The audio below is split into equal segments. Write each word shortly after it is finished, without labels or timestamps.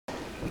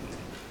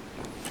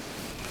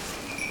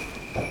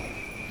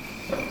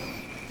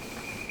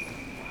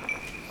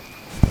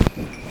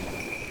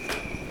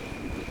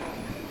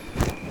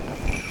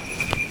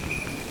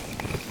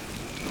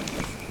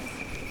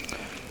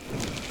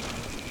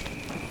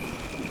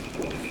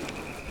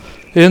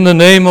In the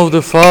name of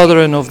the Father,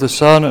 and of the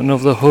Son, and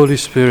of the Holy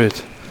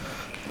Spirit.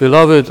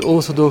 Beloved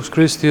Orthodox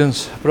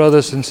Christians,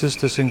 brothers and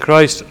sisters in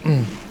Christ,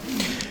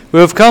 we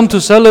have come to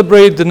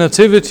celebrate the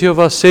Nativity of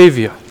our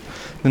Savior,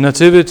 the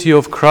Nativity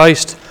of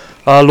Christ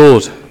our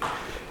Lord.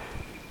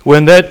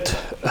 When that,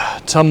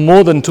 some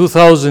more than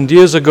 2,000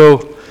 years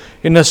ago,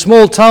 in a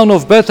small town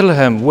of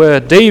Bethlehem, where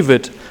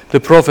David, the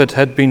prophet,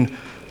 had been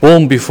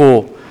born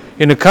before,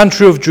 in a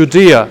country of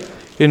Judea,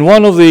 in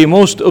one of the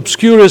most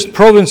obscurest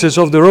provinces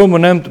of the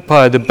Roman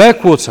Empire, the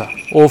backwater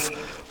of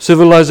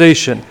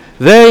civilization,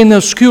 there in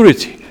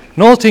obscurity,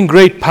 not in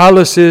great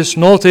palaces,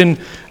 not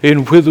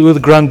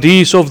with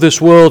grandees of this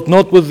world,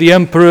 not with the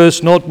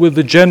emperors, not with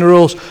the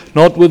generals,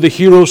 not with the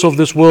heroes of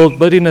this world,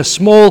 but in a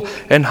small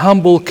and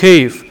humble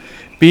cave,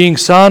 being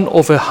son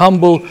of a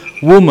humble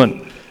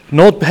woman,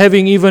 not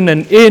having even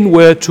an inn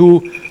where to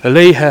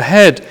lay her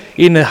head,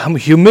 in a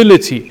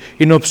humility,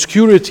 in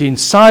obscurity, in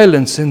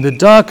silence, in the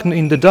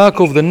dark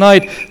of the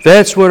night.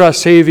 That's where our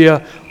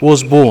Savior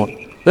was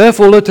born.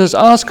 Therefore, let us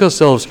ask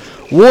ourselves,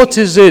 what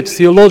is it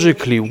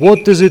theologically?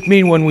 What does it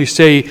mean when we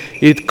say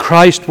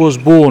Christ was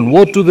born?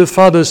 What do the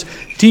fathers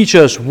teach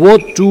us?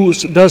 What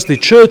does the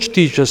church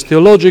teach us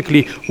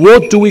theologically?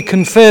 What do we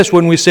confess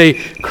when we say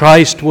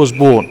Christ was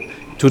born?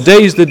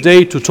 Today is the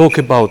day to talk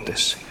about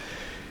this.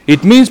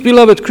 It means,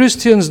 beloved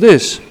Christians,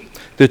 this.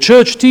 The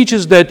church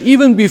teaches that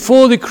even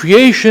before the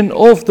creation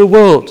of the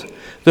world,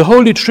 the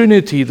Holy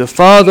Trinity, the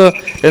Father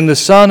and the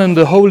Son and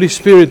the Holy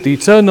Spirit, the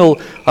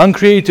eternal,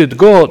 uncreated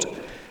God,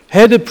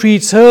 had a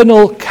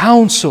pre-eternal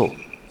council.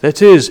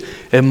 That is,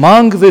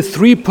 among the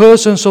three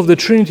persons of the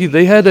Trinity,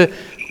 they had a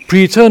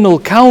pre-eternal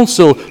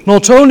council,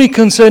 not only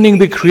concerning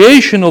the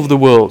creation of the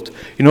world,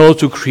 in order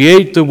to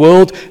create the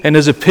world, and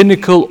as a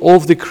pinnacle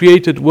of the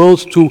created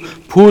world to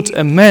put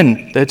a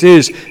man, that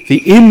is,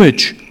 the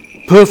image,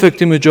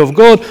 perfect image of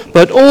God,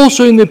 but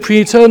also in the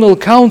pre-eternal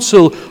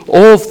council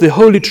of the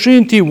Holy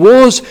Trinity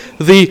was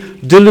the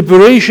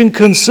deliberation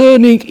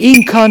concerning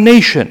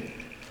incarnation,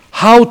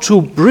 how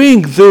to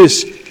bring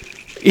this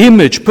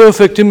image,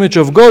 perfect image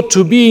of God,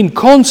 to be in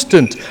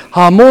constant,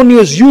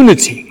 harmonious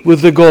unity with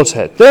the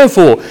Godhead.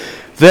 Therefore,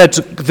 that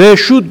there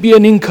should be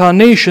an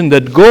incarnation,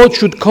 that God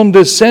should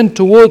condescend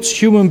towards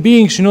human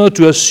beings in order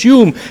to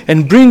assume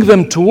and bring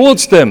them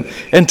towards them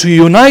and to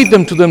unite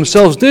them to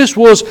themselves. This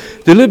was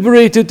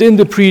deliberated in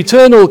the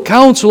pre-eternal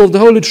council of the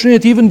Holy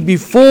Trinity even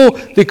before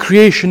the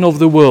creation of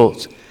the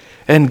world.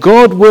 And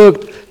God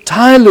worked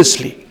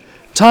tirelessly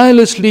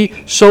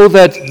so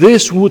that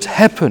this would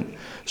happen.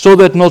 So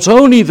that not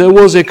only there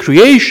was a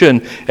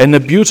creation, and a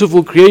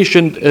beautiful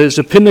creation as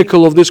a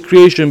pinnacle of this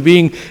creation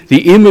being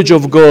the image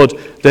of God,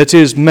 that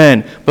is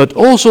man, but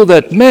also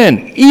that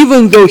man,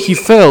 even though he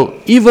fell,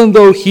 even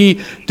though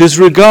he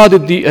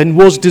disregarded and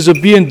was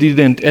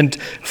disobedient and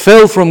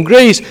fell from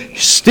grace,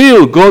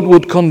 still God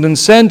would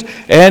condescend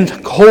and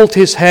hold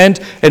his hand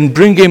and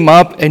bring him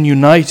up and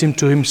unite him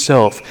to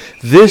himself.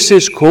 This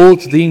is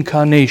called the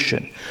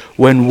incarnation.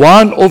 When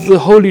one of the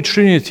Holy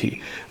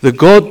Trinity, the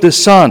God the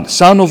Son,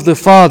 Son of the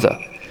Father,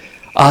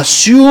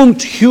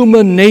 assumed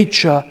human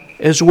nature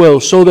as well,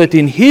 so that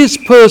in his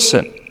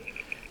person,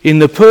 in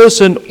the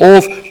person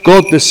of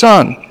God the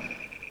Son,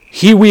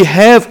 we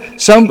have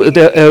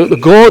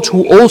God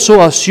who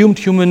also assumed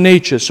human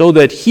nature, so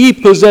that he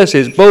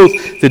possesses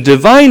both the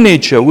divine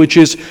nature, which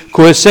is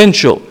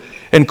coessential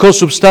and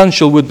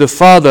consubstantial with the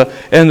Father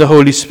and the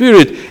Holy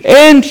Spirit,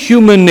 and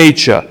human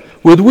nature,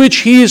 with which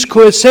he is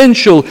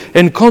coessential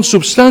and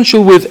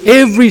consubstantial with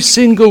every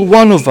single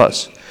one of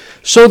us,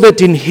 so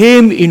that in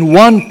him, in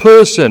one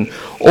person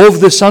of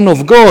the Son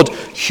of God,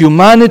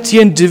 humanity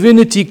and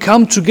divinity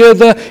come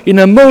together in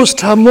a most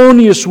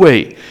harmonious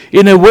way,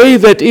 in a way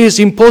that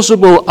is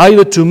impossible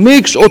either to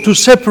mix or to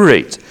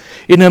separate,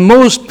 in a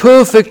most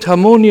perfect,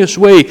 harmonious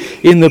way,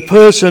 in the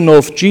person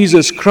of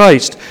Jesus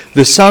Christ,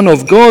 the Son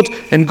of God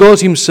and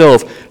God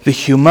himself. The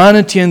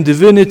humanity and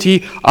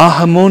divinity are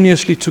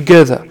harmoniously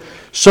together,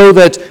 so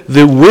that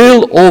the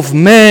will of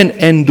man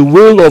and the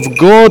will of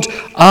God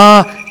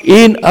are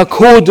in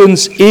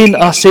accordance in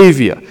our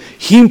Savior.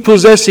 Him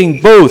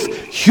possessing both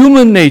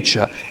human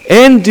nature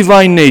and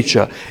divine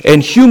nature,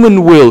 and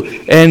human will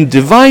and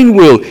divine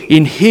will,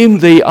 in him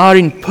they are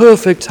in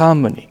perfect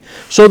harmony.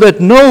 So that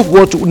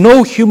what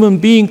no human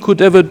being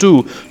could ever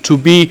do to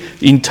be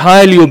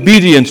entirely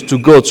obedient to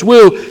God's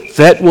will,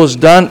 that was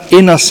done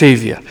in our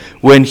Savior,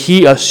 when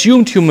he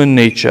assumed human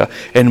nature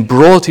and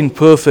brought in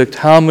perfect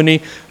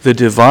harmony the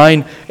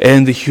divine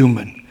and the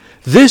human.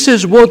 This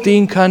is what the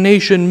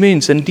incarnation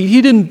means, and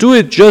he didn't do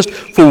it just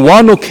for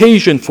one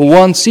occasion, for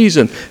one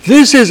season.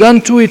 This is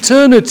unto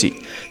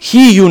eternity.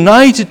 He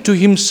united to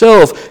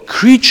himself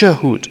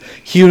creaturehood.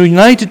 He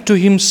united to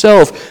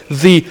himself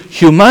the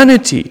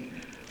humanity,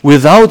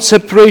 without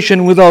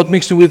separation, without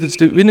mixing with its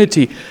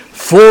divinity,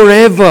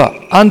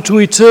 forever, unto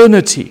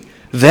eternity.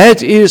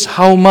 That is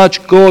how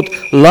much God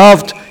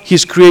loved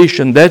his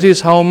creation. That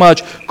is how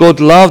much God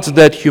loved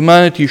that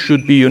humanity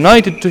should be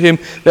united to him,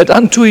 that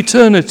unto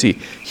eternity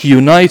he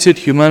united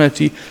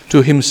humanity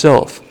to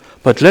himself.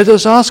 But let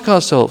us ask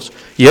ourselves,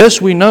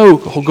 Yes, we know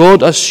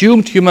God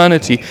assumed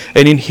humanity,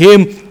 and in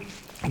him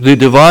the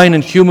divine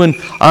and human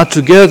are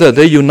together,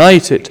 they're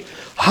united.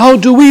 How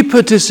do we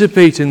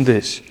participate in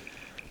this?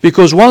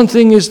 Because one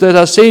thing is that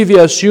our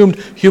Savior assumed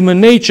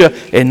human nature,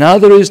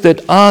 another is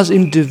that us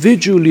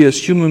individually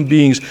as human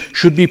beings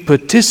should be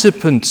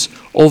participants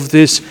of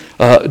this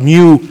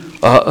new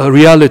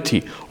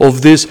reality,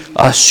 of this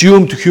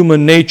assumed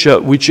human nature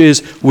which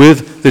is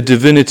with the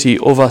divinity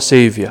of our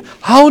Savior.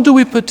 How do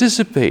we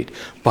participate?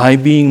 By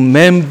being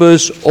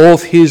members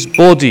of his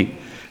body.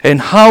 And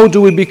how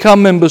do we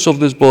become members of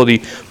this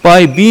body?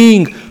 By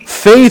being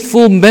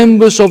faithful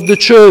members of the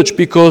church,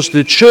 because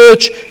the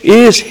church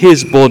is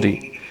his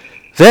body.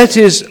 That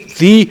is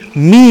the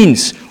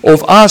means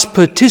of us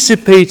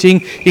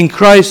participating in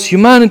Christ's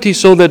humanity,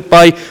 so that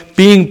by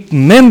being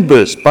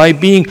members, by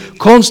being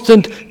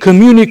constant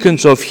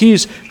communicants of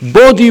his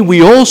body,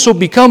 we also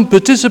become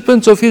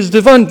participants of his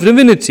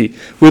divinity,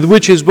 with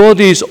which his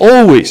body is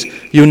always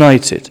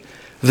united.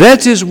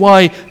 That is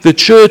why the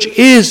church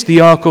is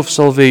the ark of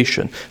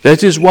salvation.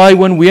 That is why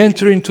when we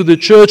enter into the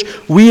church,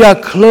 we are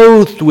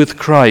clothed with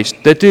Christ.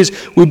 That is,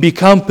 we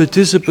become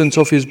participants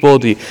of his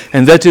body.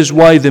 And that is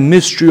why the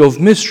mystery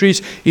of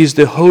mysteries is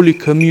the Holy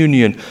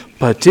Communion,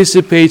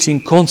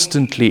 participating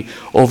constantly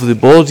of the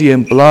body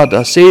and blood,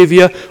 our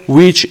Savior,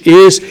 which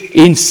is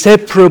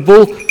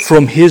inseparable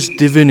from his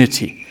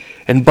divinity.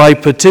 And by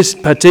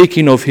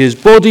partaking of his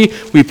body,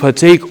 we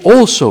partake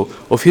also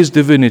of his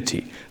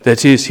divinity.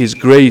 That is his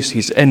grace,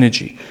 his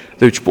energy,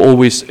 which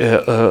always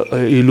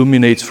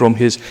illuminates from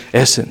his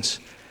essence.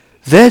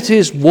 That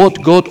is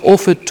what God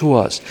offered to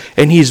us.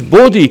 And his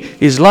body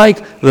is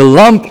like the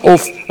lump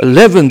of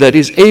leaven that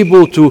is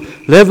able to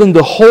leaven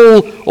the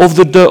whole of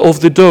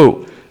the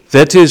dough.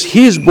 That is,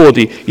 his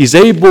body is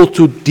able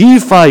to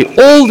deify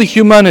all the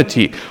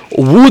humanity.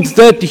 Would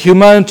that the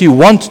humanity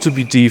want to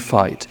be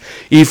deified?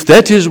 If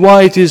that is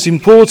why it is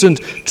important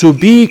to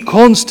be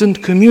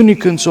constant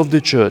communicants of the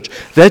church,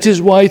 that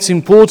is why it's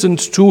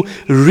important to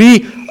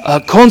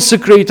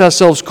consecrate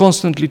ourselves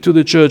constantly to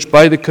the church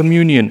by the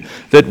communion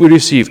that we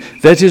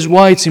receive. That is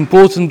why it's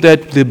important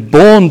that the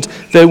bond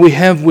that we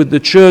have with the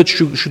church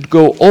should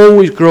grow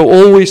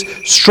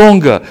always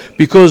stronger,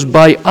 because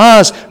by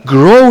us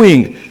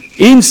growing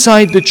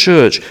inside the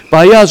church,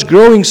 by us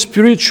growing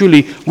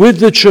spiritually with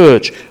the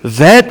church,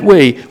 that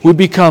way we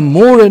become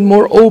more and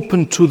more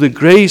open to the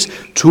grace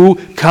to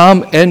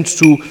come and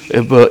to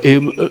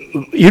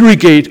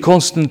irrigate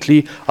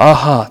constantly our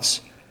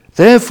hearts.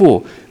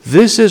 Therefore,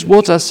 this is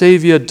what our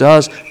Savior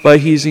does by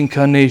his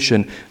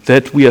incarnation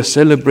that we are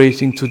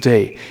celebrating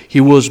today. He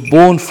was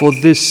born for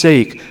this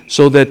sake,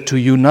 so that to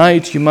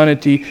unite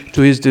humanity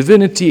to his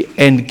divinity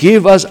and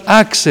give us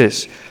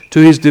access to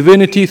his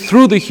divinity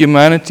through the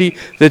humanity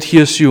that he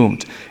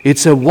assumed.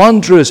 It's a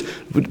wondrous,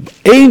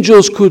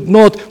 angels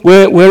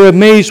were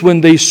amazed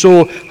when they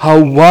saw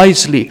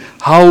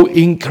how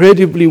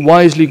incredibly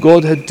wisely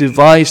God had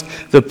devised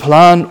the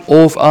plan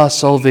of our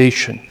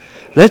salvation.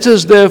 Let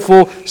us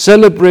therefore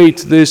celebrate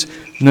this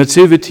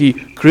Nativity,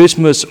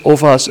 Christmas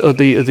of us,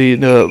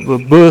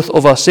 the birth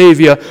of our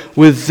Savior,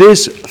 with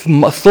these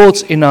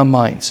thoughts in our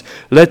minds.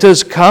 Let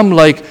us come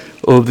like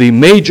the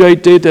Magi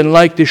did, and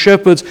like the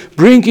shepherds,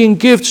 bringing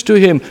gifts to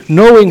him,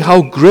 knowing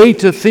how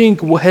great a thing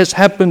has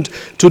happened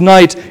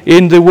tonight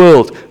in the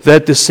world,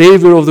 that the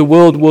Savior of the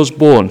world was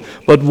born.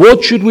 But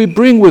what should we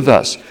bring with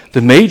us?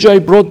 The Magi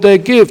brought their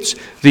gifts,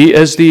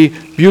 as the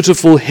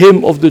beautiful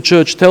hymn of the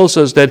church tells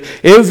us, that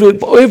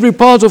every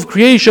part of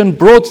creation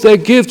brought their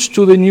gifts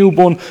to the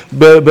newborn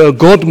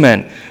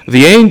God-man.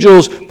 The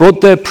angels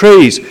brought their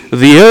praise.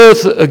 The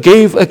earth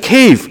gave a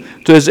cave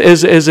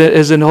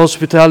as an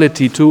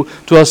hospitality to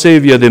our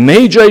Savior. The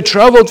Magi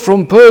traveled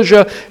from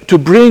Persia to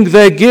bring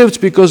their gifts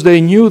because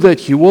they knew that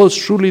he was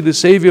truly the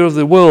Savior of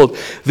the world.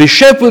 The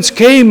shepherds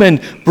came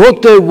and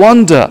brought their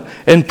wonder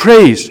and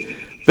praise.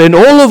 Then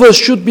all of us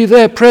should be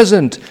there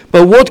present.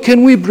 But what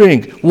can we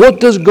bring? What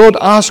does God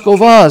ask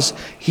of us?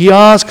 He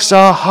asks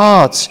our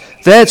hearts.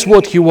 That's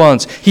what he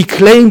wants. He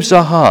claims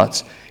our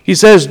hearts. He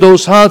says,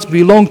 those hearts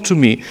belong to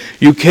me.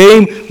 You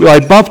came, I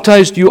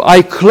baptized you,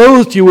 I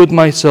clothed you with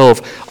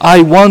myself.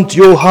 I want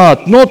your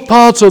heart, not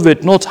parts of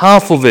it, not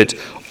half of it,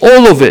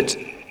 all of it.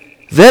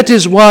 That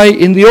is why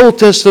in the Old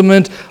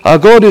Testament our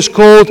God is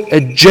called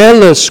a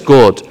jealous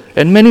God.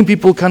 And many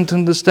people can't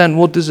understand,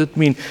 what does it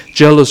mean,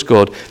 jealous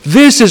God?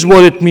 This is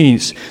what it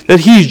means,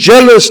 that he's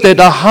jealous that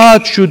our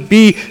heart should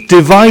be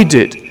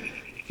divided.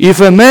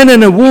 If a man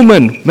and a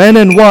woman, man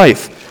and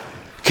wife,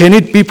 can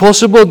it be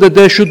possible that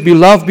there should be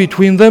love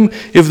between them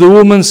if the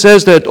woman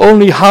says that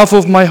only half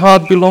of my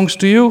heart belongs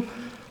to you?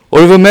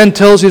 Or if a man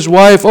tells his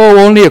wife,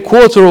 only a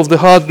quarter of the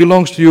heart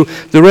belongs to you,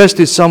 the rest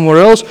is somewhere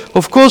else?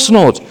 Of course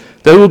not.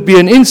 That would be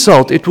an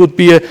insult. It would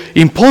be an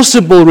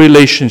impossible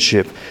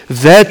relationship.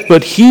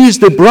 But he is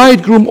the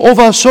bridegroom of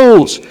our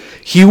souls.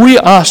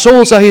 Our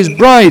souls are his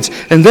brides,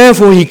 and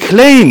therefore he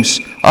claims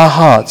our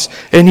hearts.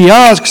 And he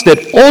asks that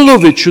all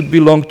of it should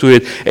belong to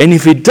it. And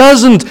if it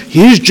doesn't,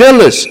 he is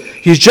jealous.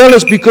 He's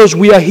jealous because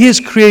we are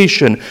His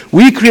creation.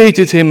 We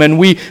created Him, and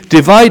we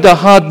divide our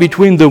heart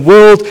between the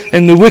world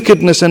and the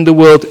wickedness and the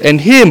world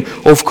and Him.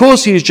 Of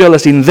course He is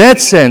jealous. In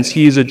that sense,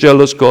 He is a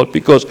jealous God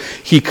because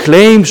He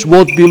claims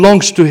what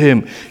belongs to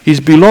Him.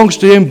 It belongs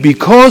to Him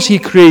because He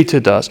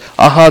created us.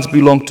 Our hearts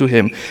belong to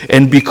Him.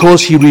 And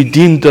because He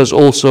redeemed us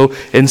also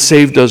and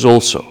saved us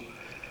also.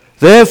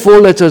 Therefore,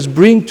 let us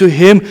bring to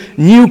Him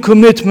new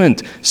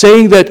commitment,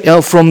 saying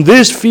that from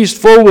this feast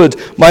forward,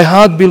 my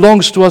heart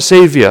belongs to our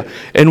Savior,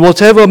 and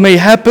whatever may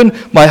happen,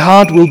 my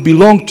heart will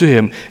belong to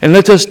Him. And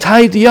let us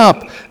tidy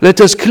up, let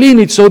us clean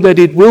it so that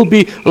it will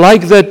be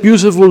like that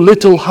beautiful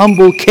little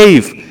humble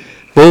cave,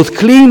 both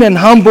clean and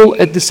humble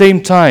at the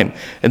same time.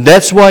 And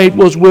that's why it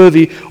was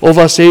worthy of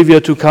our Savior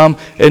to come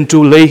and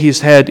to lay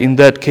His head in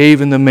that cave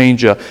in the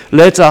manger.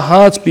 Let our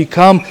hearts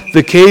become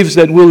the caves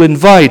that will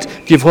invite,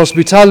 give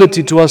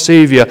hospitality to our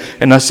Savior.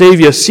 And our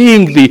Savior,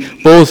 seeing the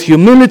both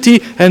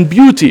humility and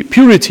beauty,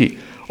 purity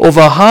of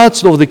our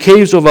hearts, of the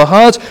caves of our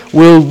hearts,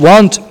 will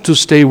want to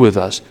stay with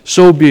us.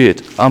 So be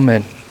it.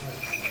 Amen.